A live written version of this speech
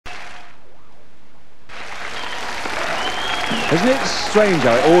Isn't it strange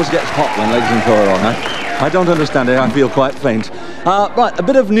how it always gets hot when Legs and Co are on, huh? I don't understand it, I feel quite faint. Right, a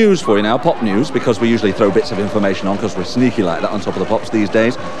bit of news for you now, pop news, because we usually throw bits of information on because we're sneaky like that on Top of the Pops these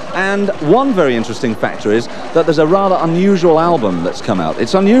days. And one very interesting factor is that there's a rather unusual album that's come out.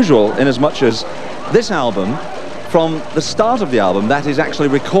 It's unusual in as much as this album, from the start of the album, that is actually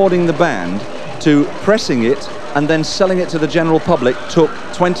recording the band, to pressing it and then selling it to the general public, took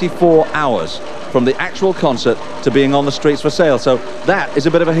 24 hours. From the actual concert to being on the streets for sale. So that is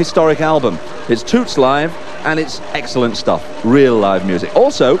a bit of a historic album. It's Toots live and it's excellent stuff, real live music.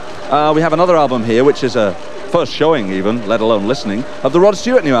 Also, we have another album here which is a first showing even, let alone listening, of the Rod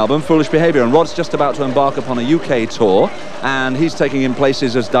Stewart new album, Foolish Behaviour. And Rod's just about to embark upon a UK tour, and he's taking in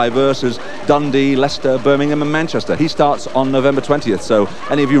places as diverse as Dundee, Leicester, Birmingham and Manchester. He starts on November 20th, so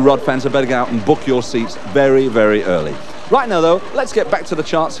any of you Rod fans had better get out and book your seats very, very early. Right now, though, let's get back to the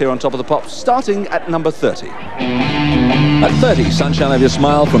charts here on Top of the Pops, starting at number 30. At 30, Sunshine of Your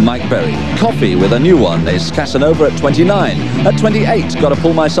Smile from Mike Berry. Coffee with a new one is Casanova at 29. At 28, Gotta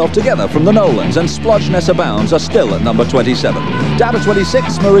Pull Myself Together from the Nolans, and Splodgeness Abounds are still at number 27. Down to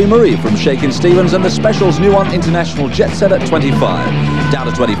 26, Marie Marie from Shakin' Stevens and the Specials' new one, International Jet Set at 25. Down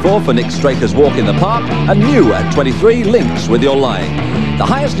to 24 for Nick Straker's Walk in the Park, and new at 23, Lynx with Your Lying. The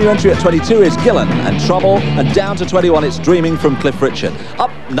highest new entry at 22 is Gillan and Trouble, and down to 21 it's Dreaming from Cliff Richard.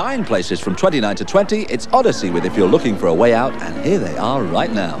 Up 9 places from 29 to 20, it's Odyssey with If You're Looking for a Way Out, and here they are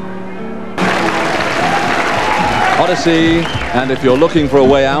right now. Odyssey, and If You're Looking for a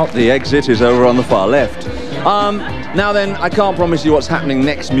Way Out, the exit is over on the far left. Now then, I can't promise you what's happening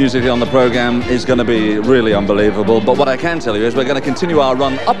next musically on the programme is going to be really unbelievable, but what I can tell you is we're going to continue our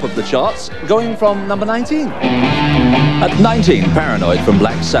run up of the charts, going from number 19. At 19, Paranoid from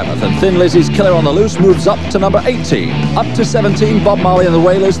Black Sabbath, and Thin Lizzy's Killer on the Loose moves up to number 18. Up to 17, Bob Marley and the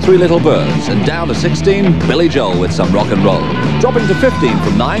Wailers' Three Little Birds, and down to 16, Billy Joel with Some Rock and Roll. Dropping to 15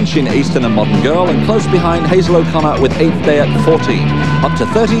 from 9, Sheena Easton and Modern Girl, and close behind Hazel O'Connor with 8th Day at 14. Up to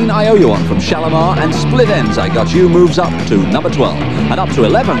 13, I Owe You One from Shalimar, and Split Ends, I Got You moves up to number 12. And up to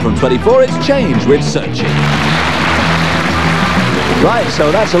 11 from 24, it's Change with Searching. Right,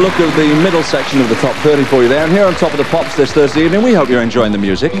 so that's a look at the middle section of the top 30 for you there. And here on Top of the Pops this Thursday evening, we hope you're enjoying the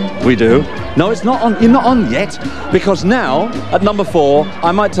music. We do. No, it's not on. You're not on yet, because now, at number 4,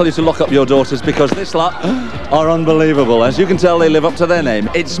 I might tell you to lock up your daughters, because this lot are unbelievable. As you can tell, they live up to their name.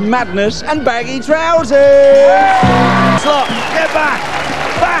 It's Madness and Baggy Trousers! This lot, get back!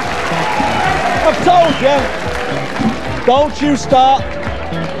 Back! I've told you! Don't you start!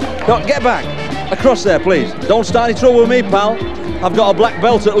 Don't, get back! Across there, please. Don't start any trouble with me, pal. I've got a black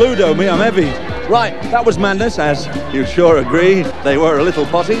belt at Ludo, me, I'm heavy. Right, that was Madness, as you sure agree. They were a little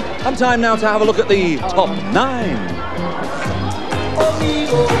potty. And time now to have a look at the top 9.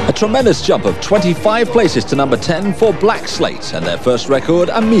 A tremendous jump of 25 places to number 10 for Black Slate and their first record,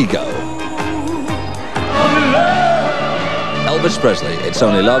 Amigo. Elvis Presley, It's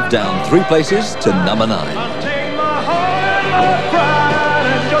Only Love, down 3 places to number 9.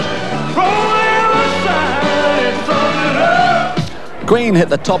 Queen hit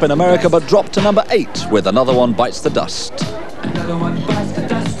the top in America but dropped to number 8 with Another One Bites the Dust.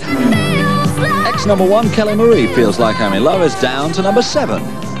 Ex-number 1, Kelly Marie, Feels Like I'm in Love, is down to number 7.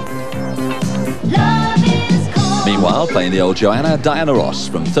 Meanwhile, playing the old Joanna, Diana Ross,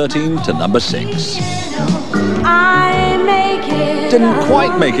 from 13 to number 6. Didn't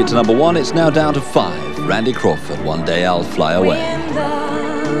quite make it to number 1, it's now down to 5. Randy Crawford, One Day I'll Fly Away.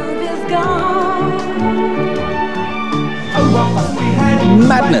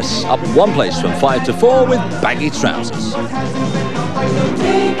 Madness, up 1 place from 5 to 4 with Baggy Trousers.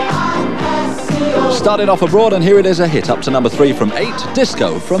 Started off abroad, and here it is, a hit, up to number 3 from 8,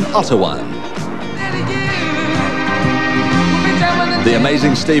 Disco from Ottawa. The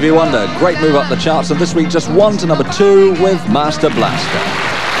amazing Stevie Wonder, great move up the charts, and this week just 1 to number 2 with Master Blaster.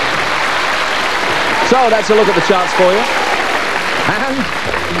 So that's a look at the charts for you. And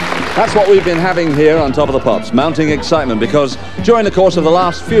that's what we've been having here on Top of the Pops, mounting excitement, because during the course of the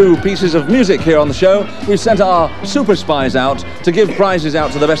last few pieces of music here on the show, we've sent our super spies out to give prizes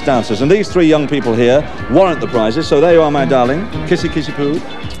out to the best dancers. And these 3 young people here warrant the prizes, so there you are, my darling. Kissy, kissy, poo.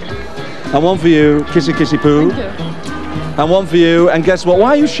 And 1 for you, kissy, kissy, poo. Thank you. And 1 for you, and guess what?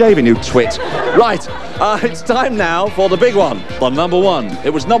 Why are you shaving, you twit? Right, it's time now for the big one, the number 1.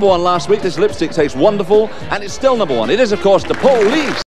 It was number 1 last week. This lipstick tastes wonderful, and it's still number 1. It is, of course, The Police.